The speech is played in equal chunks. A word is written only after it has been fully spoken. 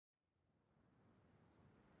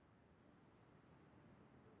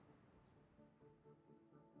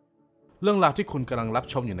เรื่องราวที่คุณกำลังรับ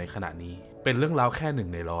ชมอยู่ในขณะนี้เป็นเรื่องราวแค่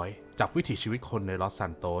1 ใน 100จากวิถีชีวิตคนในลอสซา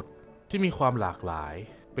นโตสที่มีความหลากหลาย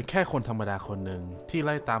เป็นแค่คนธรรมดาคนหนึ่งที่ไ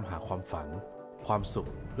ล่ตามหาความฝันความสุข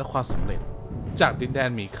และความสำเร็จจากดินแดน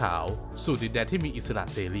หมีขาวสู่ดินแดนที่มีอิสระ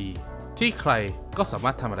เสรีที่ใครก็สาม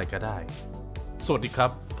ารถทำอะไรก็ได้สวัสดีครั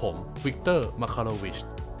บผมวิกเตอร์มาคาโรวิช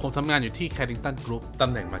ผมทำงานอยู่ที่แคริงตันกรุ๊ปตำ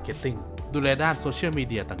แหน่งมาร์เก็ตติ้งดูแลด้านโซเชียลมี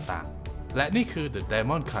เดียต่างๆและนี่คือ The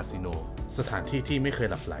Diamond Casino สถานที่ที่ไม่เคย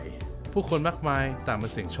หลับไหลผู้คนมากมายต่างมา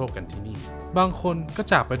เสี่ยงโชคกันที่นี่บางคนก็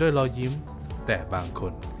จากไปด้วยรอยยิ้มแต่บางค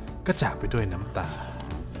นก็จากไปด้วยน้ำตา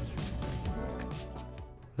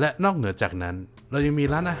และนอกเหนือจากนั้นเรายังมี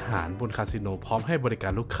ร้านอาหารบนคาสิโนพร้อมให้บริกา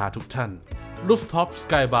รลูกค้าทุกท่าน Rooftop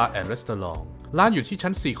Sky Bar and Restaurant ร้านอยู่ที่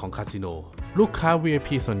ชั้น 4 ของคาสิโนลูกค้า VIP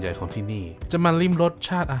ส่วนใหญ่ของที่นี่จะมาลิ้มรส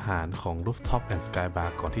ชาติอาหารของ Rooftop and Sky Bar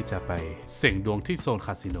ก่อนที่จะไปเสี่ยงดวงที่โซนค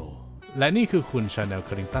าสิโนและนี่คือคุณชาแนล ค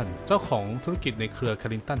าริงตันเจ้าของธุรกิจในเครือคา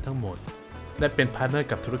ริงตันทั้งหมดและเป็นพาร์ทเนอร์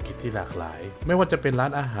กับธุรกิจที่หลากหลายไม่ว่าจะเป็นร้า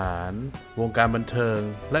นอาหารวงการบันเทิง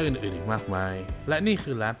และอื่นๆอีกมากมายและนี่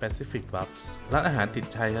คือร้าน Pacific Bubs ร้านอาหารติด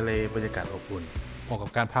ชายทะเลบรรยากาศอบอุ่นเหมาะกับ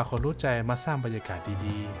การพาคนรู้ใจมาสร้างบรรยากาศ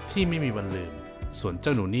ดีๆที่ไม่มีวันลืมส่วนเจ้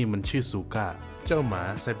าหนูนี่มันชื่อซูก้าเจ้าหมา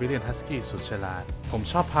ไซบีเรียนฮัสกี้สุดฉลาดผม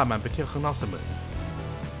ชอบพามันไปเที่ยวข้างนอกเสมอ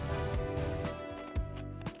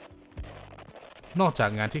นอกจาก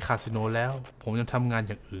งานที่คาสิโนแล้วผมยังทำงานอ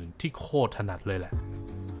ย่างอื่นที่โคตรถนัดเลยแหละ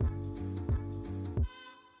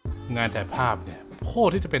งานถ่ายภาพเนี่ยโคต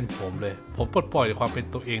รที่จะเป็นผมเลยผมปลดปล่อยความเป็น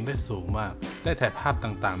ตัวเองได้สูงมากได้ถ่ายภาพ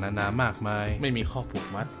ต่างๆนานามากมายไม่มีข้อผูก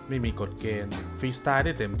มัดไม่มีกฎเกณฑ์ฟรีสไตล์ไ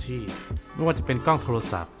ด้เต็มที่ไม่ว่าจะเป็นกล้องโทร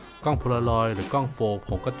ศัพท์กล้องโพลารอยด์หรือกล้องโปร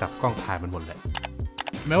ผมก็จับกล้องถ่ายมันหมดแหละ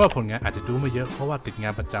แม้ว่าผลงานอาจจะดูไม่เยอะเพราะว่าติดงา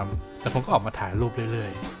นประจำแต่ผมก็ออกมาถ่ายรูปเรื่อ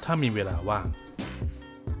ยๆถ้ามีเวลาว่าง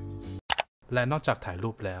และนอกจากถ่ายรู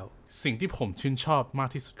ปแล้วสิ่งที่ผมชื่นชอบมาก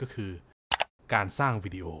ที่สุดก็คือการสร้าง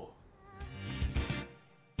วิดีโอ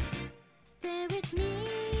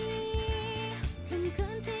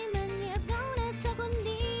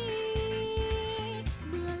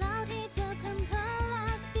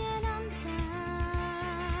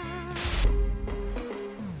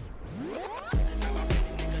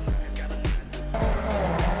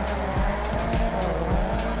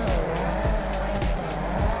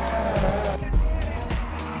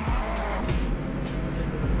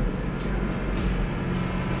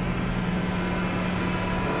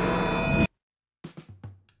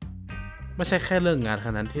ไม่ใช่แค่เรื่องงานเท่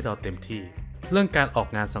านั้นที่เราเต็มที่เรื่องการออก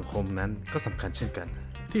งานสังคมนั้นก็สำคัญเช่นกัน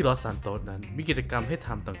ที่ลอสซานโตสนั้นมีกิจกรรมให้ท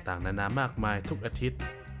ำต่างๆนานามากมายทุกอาทิตย์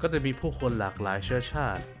ก็จะมีผู้คนหลากหลายเชื้อชา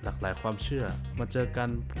ติหลากหลายความเชื่อมาเจอกัน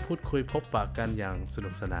พูดคุยพบปะกันอย่างสนุ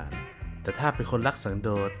กสนานแต่ถ้าเป็นคนรักสันโด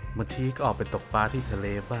ษบางทีก็ออกไปตกปลาที่ทะเล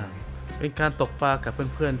บ้างเป็นการตกปลากับ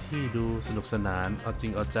เพื่อนๆที่ดูสนุกสนานเอาจริ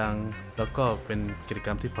งเอาจังแล้วก็เป็นกิจกร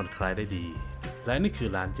รมที่ผ่อนคลายได้ดีและนี่คือ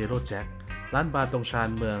ร้านเยลโล่แจ็คร้านบาร์ตรงชาน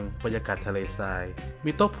เมืองบรรยากาศทะเลทราย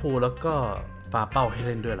มีโต๊ะพูลแล้วก็ปาเป้าให้เ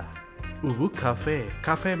ล่นด้วยล่ะอูบุคาเ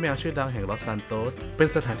ฟ่แมวชื่อดังแห่งลอสซานโตสเป็น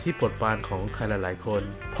สถานที่โปรดปรานของใครหลายๆคน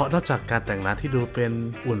เพราะนอกจากการแต่งร้านที่ดูเป็น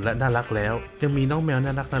อุ่นและน่ารักแล้วยังมีน้องแมวน่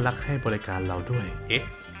ารักให้บริการเราด้วยเอ๊ะ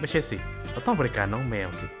ไม่ใช่สิเราต้องบริการน้องแมว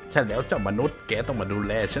สิใช่แล้วเจ้ามนุษย์แกต้องมาดู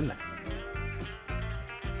แลฉันน่ะ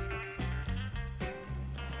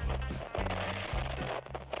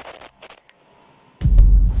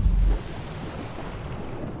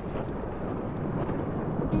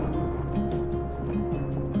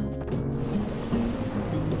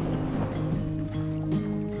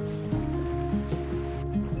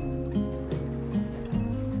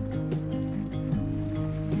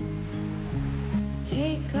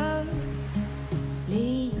Take a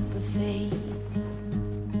leap of faith,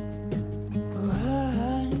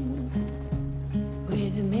 run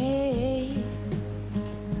with me.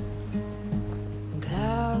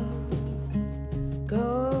 Clouds go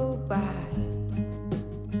by,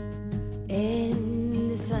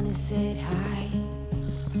 and the sun is set high.